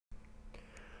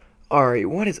Alright,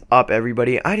 what is up,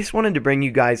 everybody? I just wanted to bring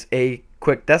you guys a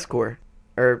quick desk tour.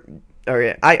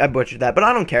 Yeah, I butchered that, but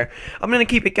I don't care. I'm gonna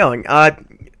keep it going.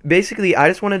 Basically, I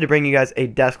just wanted to bring you guys a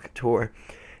desk tour.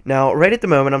 Now, right at the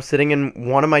moment, I'm sitting in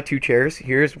one of my two chairs.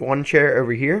 Here's one chair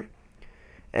over here,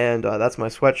 and that's my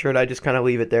sweatshirt. I just kind of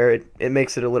leave it there. It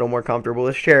makes it a little more comfortable.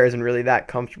 This chair isn't really that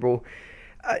comfortable.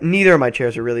 Neither of my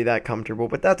chairs are really that comfortable,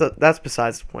 but that's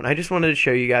besides the point. I just wanted to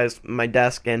show you guys my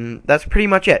desk, and that's pretty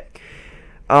much it.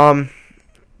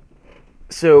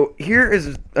 So here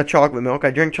is a chocolate milk.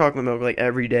 I drink chocolate milk like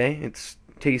every day. It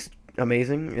tastes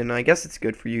amazing, and I guess it's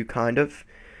good for you, kind of.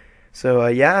 So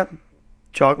yeah,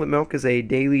 chocolate milk is a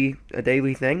daily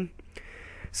thing.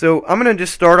 So I'm gonna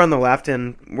just start on the left,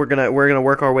 and we're gonna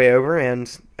work our way over, and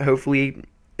hopefully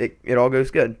it all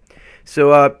goes good.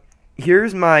 So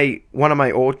here's one of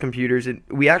my old computers.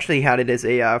 We actually had it as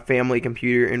a family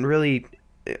computer, and really,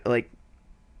 like,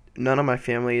 none of my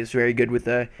family is very good with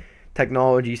the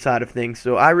technology side of things,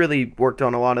 so I really worked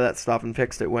on a lot of that stuff and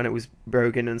fixed it when it was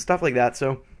broken and stuff like that.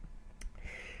 So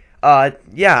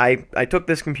yeah, I took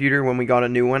this computer when we got a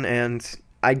new one, and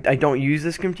I don't use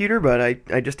this computer, but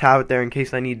I just have it there in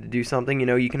case I need to do something. You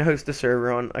know, you can host a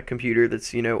server on a computer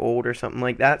that's, you know, old or something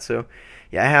like that. So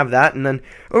yeah, I have that. And then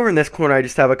over in this corner, I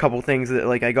just have a couple things that,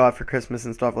 like, I got for Christmas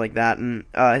and stuff like that. And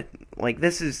like,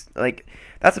 this is, like,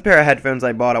 that's a pair of headphones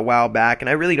I bought a while back, and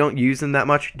I really don't use them that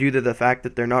much due to the fact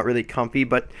that they're not really comfy.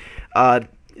 But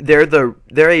they're a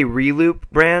Reloop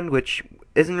brand, which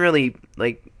isn't really,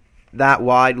 like, that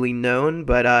widely known,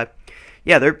 but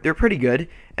yeah, they're pretty good.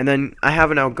 And then I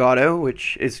have an Elgato,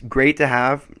 which is great to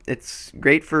have. It's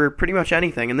great for pretty much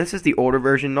anything. And this is the older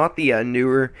version, not the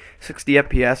newer 60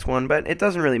 FPS one, but it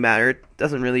doesn't really matter. It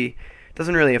doesn't really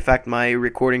affect my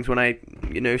recordings when I,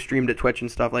 you know, stream to Twitch and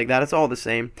stuff like that. It's all the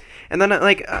same. And then,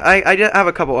 like, I have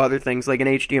a couple other things, like an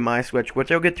HDMI switch,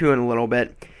 which I'll get to in a little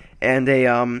bit, and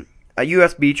a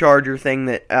USB charger thing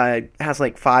that has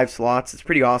like 5 slots. It's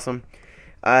pretty awesome.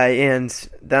 And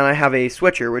then I have a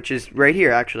switcher, which is right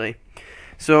here, actually.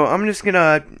 So I'm just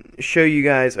gonna show you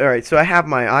guys. Alright, so I have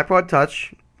my iPod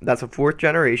Touch. That's a 4th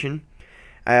generation.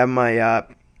 I have my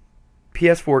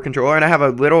PS4 controller, and I have a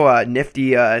little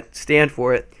nifty stand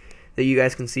for it that you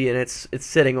guys can see, and it's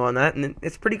sitting on that, and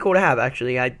it's pretty cool to have,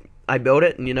 actually. I built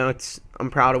it, and, you know, I'm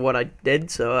proud of what I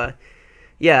did. So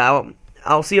yeah,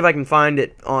 I'll see if I can find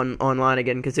it online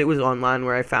again, because it was online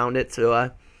where I found it.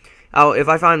 So if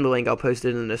I find the link, I'll post it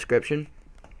in the description.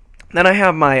 Then I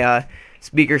have my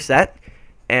speaker set,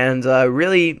 and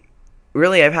really,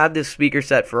 I've had this speaker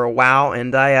set for a while,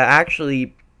 and I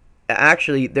actually,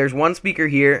 there's one speaker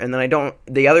here, and then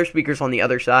the other speaker's on the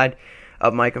other side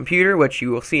of my computer, which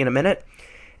you will see in a minute.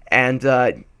 And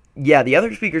yeah, the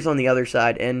other speaker's on the other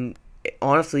side, and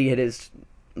honestly, it is,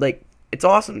 like, it's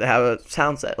awesome to have a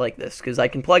sound set like this, because I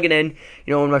can plug it in,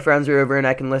 you know, when my friends are over, and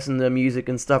I can listen to music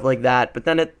and stuff like that. But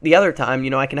then at the other time, you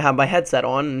know, I can have my headset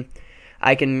on, and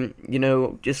I can, you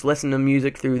know, just listen to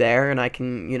music through there, and I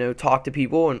can, you know, talk to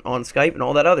people on Skype and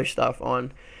all that other stuff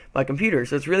on my computer.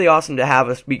 So it's really awesome to have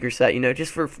a speaker set, you know,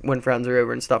 just for when friends are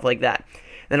over and stuff like that.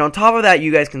 Then on top of that,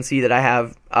 you guys can see that I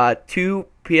have 2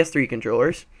 PS3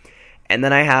 controllers, and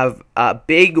then I have a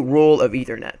big roll of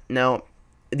Ethernet. Now,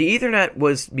 the Ethernet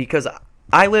was because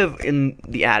I live in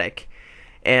the attic,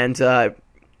 and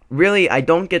really, I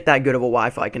don't get that good of a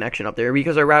Wi-Fi connection up there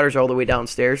because our router's all the way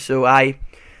downstairs. So I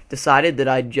decided that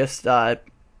I'd just,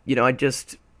 you know, I'd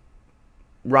just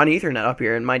run Ethernet up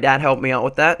here, and my dad helped me out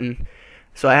with that, and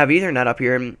so I have Ethernet up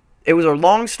here. And it was a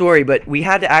long story, but I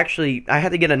had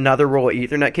to get another roll of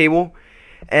Ethernet cable,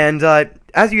 and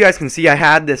as you guys can see, I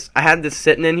had this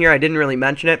sitting in here. I didn't really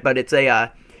mention it, but it's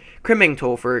a crimping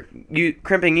tool for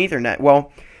crimping Ethernet.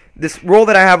 Well, this roll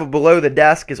that I have below the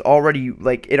desk is already,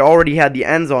 like, it already had the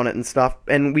ends on it and stuff,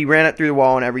 and we ran it through the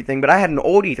wall and everything, but I had an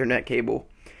old Ethernet cable,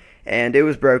 and it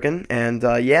was broken, and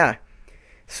yeah,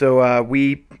 so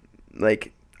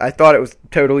I thought it was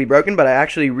totally broken, but I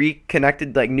actually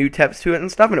reconnected, like, new tips to it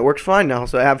and stuff, and it works fine now.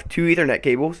 So I have 2 Ethernet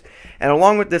cables, and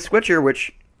along with this switcher,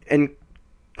 which in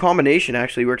combination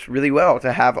actually works really well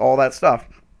to have all that stuff.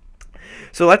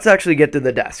 So let's actually get to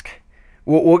the desk.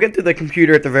 We'll get to the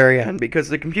computer at the very end, because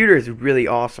the computer is really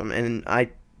awesome, and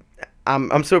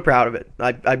I'm so proud of it.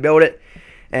 I built it,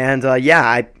 and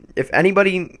yeah, if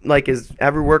anybody, like, has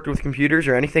ever worked with computers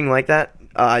or anything like that,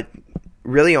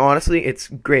 really, honestly, it's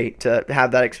great to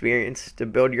have that experience to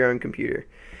build your own computer.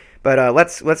 But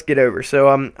let's get over.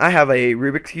 So I have a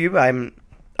Rubik's Cube.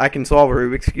 I can solve a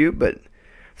Rubik's Cube, but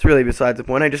it's really besides the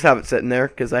point. I just have it sitting there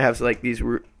because I have, like, these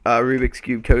Rubik's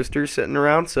Cube coasters sitting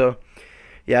around. So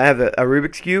yeah, I have a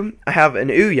Rubik's Cube. I have an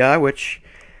Ouya, which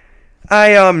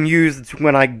I use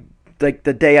when I like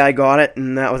the day I got it,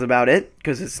 and that was about it,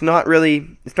 because it's not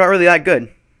really that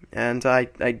good, and I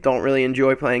don't really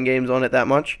enjoy playing games on it that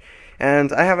much.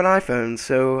 And I have an iPhone,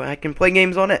 so I can play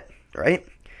games on it, right?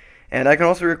 And I can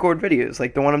also record videos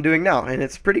like the one I'm doing now, and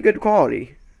it's pretty good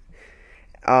quality.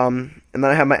 And then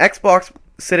I have my Xbox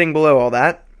sitting below all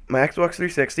that, my Xbox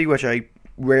 360, which I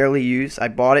rarely use. I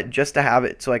bought it just to have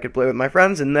it so I could play with my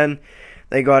friends, and then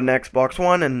they got an Xbox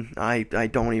One, and I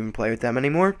don't even play with them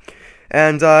anymore.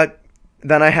 And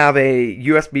then I have a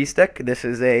USB stick. This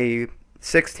is a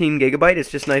 16 gigabyte.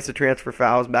 It's just nice to transfer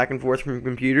files back and forth from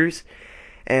computers.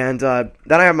 And then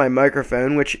I have my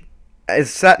microphone, which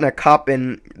is set in a cup.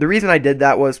 And the reason I did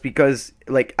that was because,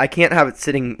 like, I can't have it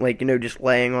sitting, like, just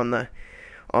laying on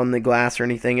the glass or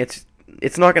anything. It's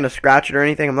not going to scratch it or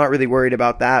anything. I'm not really worried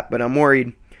about that, but I'm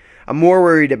more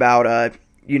worried about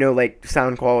like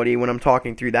sound quality when I'm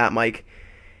talking through that mic.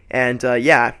 And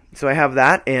yeah, so I have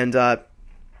that, and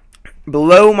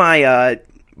below my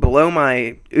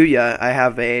Ouya, I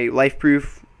have a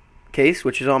LifeProof case,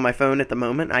 which is on my phone at the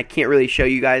moment. I can't really show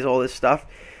you guys all this stuff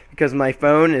because my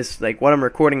phone is like what I'm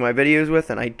recording my videos with,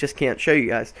 and I just can't show you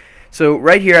guys. So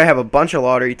right here I have a bunch of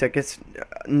lottery tickets.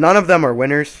 None of them are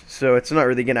winners, so it's not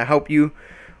really going to help you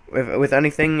with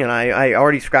anything, and I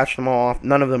already scratched them all off.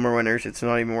 None of them are winners. It's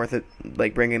not even worth it,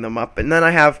 like, bringing them up. And then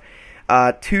I have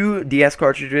 2 DS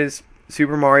cartridges,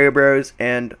 Super Mario Bros.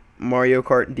 And Mario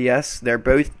Kart DS. They're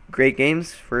both great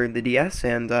games for the DS,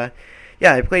 and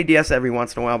yeah, I play DS every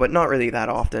once in a while, but not really that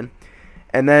often.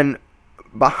 And then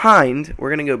we're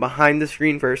going to go behind the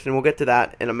screen first, and we'll get to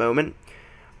that in a moment.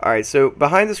 Alright, so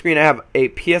behind the screen I have a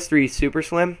PS3 Super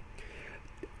Slim.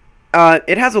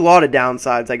 It has a lot of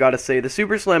downsides, I gotta say. The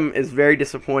Super Slim is very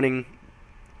disappointing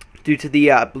due to the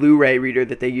Blu-ray reader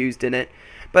that they used in it.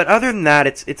 But other than that,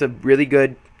 it's a really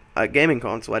good gaming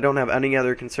console. I don't have any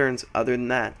other concerns other than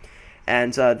that.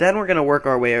 And then we're gonna work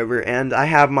our way over, and I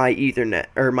have my Ethernet,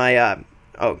 or my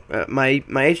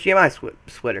HDMI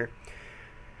splitter.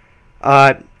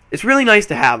 It's really nice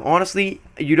to have. Honestly,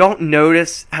 you don't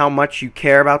notice how much you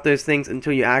care about those things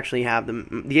until you actually have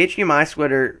them. The HDMI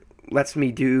splitter lets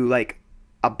me do like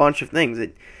a bunch of things.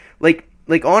 It, like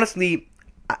honestly,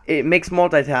 it makes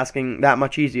multitasking that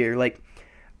much easier. Like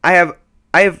I have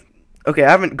okay,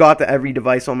 I haven't got to every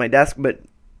device on my desk, but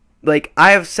like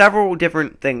I have several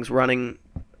different things running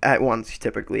at once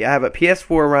typically. I have a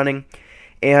PS4 running,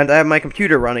 and I have my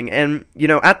computer running, and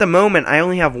at the moment I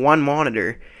only have one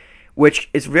monitor, which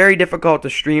is very difficult to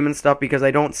stream and stuff because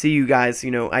I don't see you guys.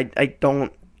 I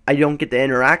don't get to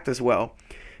interact as well.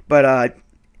 But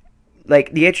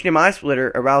like the HDMI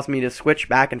splitter allows me to switch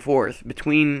back and forth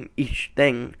between each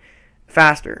thing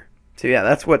faster. So yeah,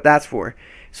 that's what that's for.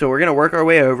 So we're gonna work our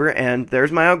way over, and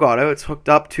there's my Elgato. It's hooked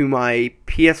up to my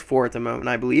PS4 at the moment,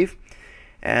 I believe,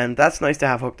 and that's nice to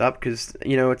have hooked up because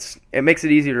it makes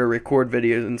it easier to record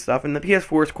videos and stuff. And the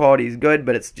PS4's quality is good,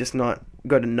 but it's just not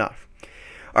good enough.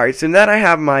 Alright, so then I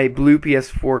have my blue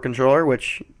PS4 controller,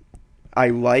 which I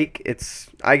like.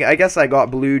 I guess I got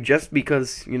blue just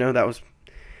because,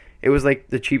 it was like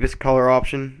the cheapest color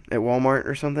option at Walmart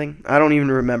or something. I don't even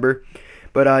remember.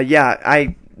 But yeah,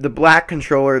 the black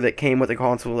controller that came with the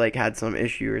console like had some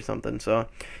issue or something. So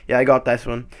yeah, I got this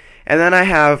one. And then I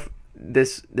have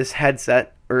this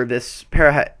headset, or this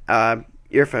pair of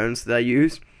earphones that I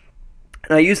use.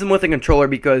 And I use them with a controller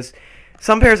because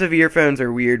some pairs of earphones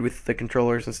are weird with the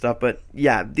controllers and stuff, but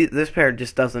yeah, this pair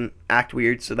just doesn't act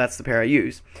weird, so that's the pair I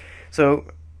use. So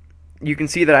you can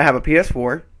see that I have a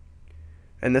PS4,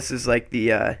 and this is like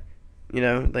the,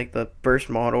 like the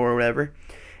first model or whatever.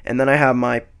 And then I have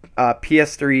my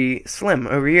PS3 Slim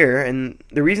over here, and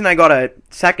the reason I got a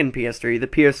second PS3, the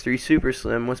PS3 Super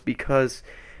Slim, was because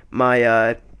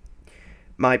my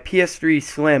my PS3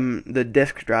 Slim, the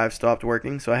disk drive stopped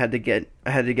working, so I had to get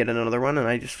another one, and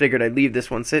I just figured I'd leave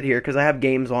this one sit here because I have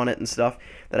games on it and stuff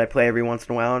that I play every once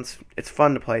in a while, and it's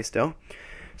fun to play still.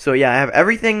 So yeah, I have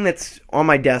everything that's on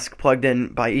my desk plugged in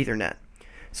by Ethernet.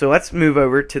 So let's move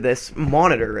over to this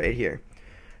monitor right here.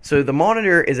 So the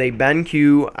monitor is a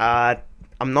BenQ.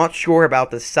 I'm not sure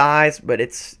about the size, but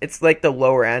it's like the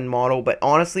lower end model. But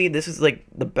honestly, this is like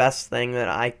the best thing that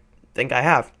I think I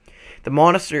have. The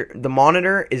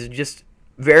monitor is just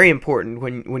very important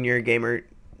when you're a gamer.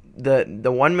 The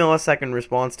 1 millisecond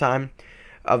response time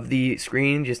of the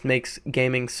screen just makes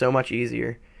gaming so much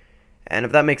easier. And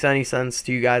if that makes any sense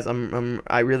to you guys,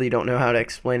 I really don't know how to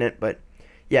explain it, but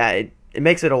yeah, it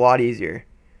makes it a lot easier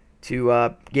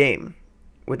to game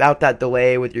without that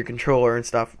delay with your controller and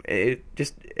stuff. It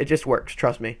just works,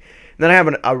 trust me. And then I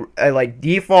have a like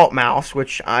default mouse,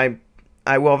 which I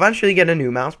will eventually get a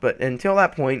new mouse, but until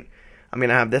that point, I'm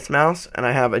gonna have this mouse, and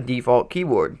I have a default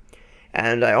keyboard.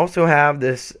 And I also have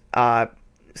this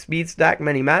SpeedStack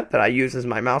Mini Mat that I use as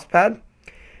my mouse pad.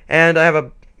 And I have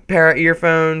a pair of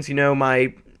earphones, you know,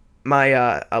 my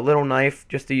a little knife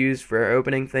just to use for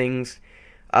opening things,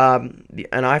 an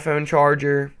iPhone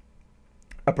charger,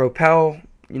 a Propel,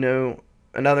 you know,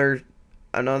 another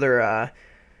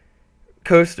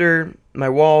coaster, my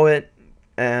wallet,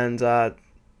 and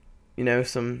you know,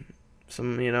 some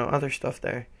you know, other stuff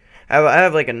there. I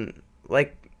have like I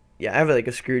have like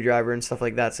a screwdriver and stuff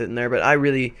like that sitting there. But I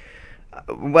really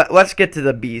let's get to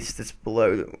the beast that's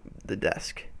below the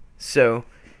desk. So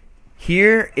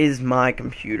here is my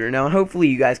computer. Now, hopefully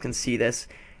you guys can see this.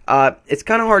 It's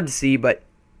kind of hard to see, but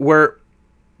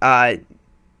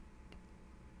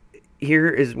here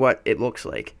is what it looks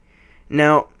like.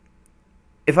 Now,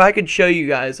 if I could show you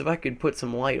guys, if I could put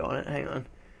some light on it, hang on.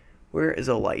 Where is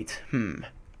a light?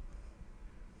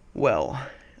 Well,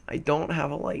 I don't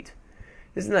have a light.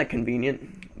 Isn't that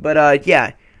convenient? But,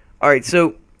 yeah. Alright,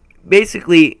 so,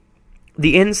 basically,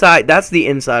 the inside, that's the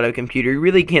inside of a computer. You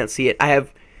really can't see it. I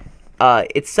have,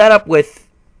 it's set up with,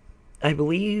 I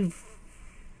believe,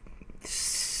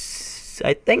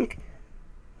 I think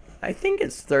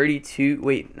it's 32,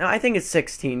 wait, no, I think it's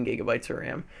 16 gigabytes of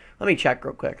RAM. Let me check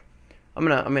real quick. I'm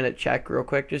gonna check real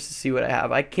quick just to see what I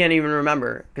have. I can't even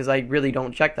remember because I really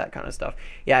don't check that kind of stuff.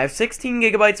 Yeah, I have 16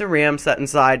 gigabytes of RAM set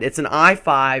inside. It's an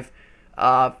i5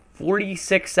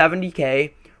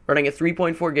 4670K running at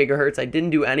 3.4 gigahertz. I didn't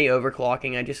do any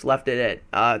overclocking. I just left it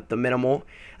at the minimal.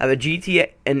 I have an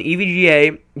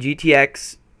EVGA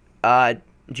GTX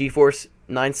GeForce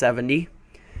 970,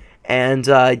 and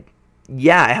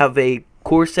yeah, I have a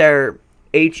Corsair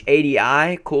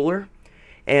H80i cooler,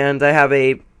 and I have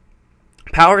a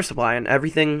power supply, and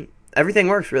everything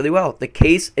works really well. The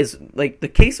case is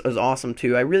awesome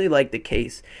too. I really like the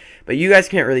case, but you guys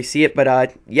can't really see it.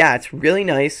 But yeah, it's really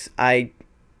nice. I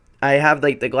have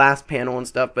like the glass panel and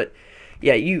stuff, but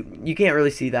yeah, you can't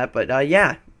really see that. But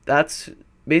yeah, that's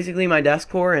basically my desk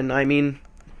core, and I mean,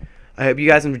 I hope you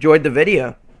guys enjoyed the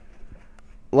video.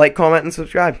 Like, comment, and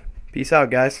subscribe. Peace out,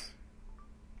 guys.